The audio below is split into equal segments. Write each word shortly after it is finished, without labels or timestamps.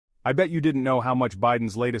I bet you didn't know how much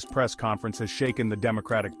Biden's latest press conference has shaken the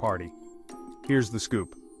Democratic Party. Here's the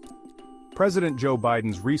scoop. President Joe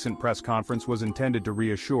Biden's recent press conference was intended to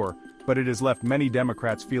reassure, but it has left many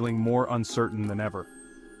Democrats feeling more uncertain than ever.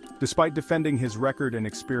 Despite defending his record and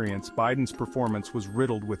experience, Biden's performance was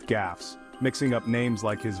riddled with gaffes, mixing up names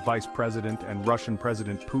like his vice president and Russian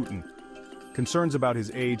President Putin. Concerns about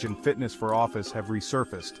his age and fitness for office have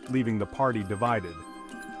resurfaced, leaving the party divided.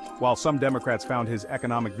 While some Democrats found his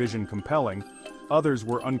economic vision compelling, others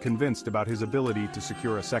were unconvinced about his ability to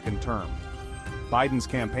secure a second term. Biden's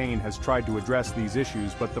campaign has tried to address these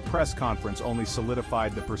issues, but the press conference only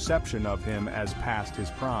solidified the perception of him as past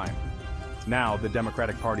his prime. Now, the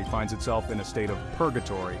Democratic Party finds itself in a state of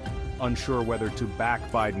purgatory, unsure whether to back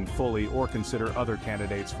Biden fully or consider other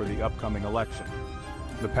candidates for the upcoming election.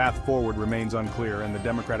 The path forward remains unclear, and the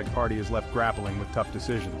Democratic Party is left grappling with tough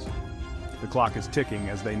decisions. The clock is ticking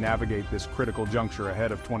as they navigate this critical juncture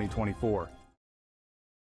ahead of 2024.